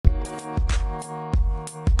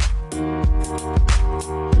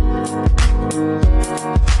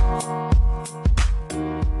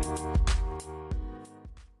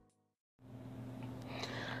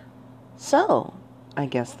So, I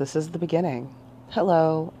guess this is the beginning.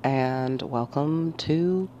 Hello, and welcome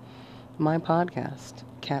to my podcast.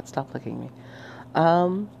 Cat, stop licking me.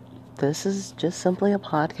 Um, this is just simply a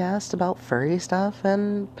podcast about furry stuff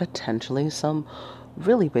and potentially some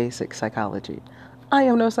really basic psychology. I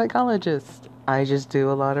am no psychologist. I just do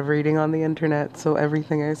a lot of reading on the internet, so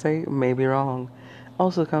everything I say may be wrong.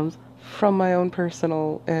 Also comes from my own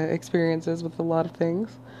personal experiences with a lot of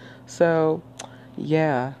things. So,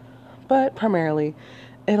 yeah. But primarily,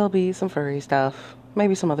 it'll be some furry stuff,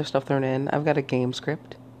 maybe some other stuff thrown in. I've got a game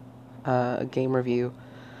script, a game review,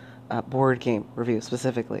 board game review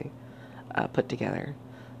specifically, put together.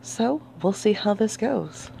 So, we'll see how this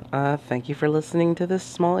goes. Thank you for listening to this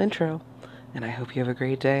small intro, and I hope you have a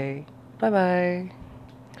great day. Bye bye.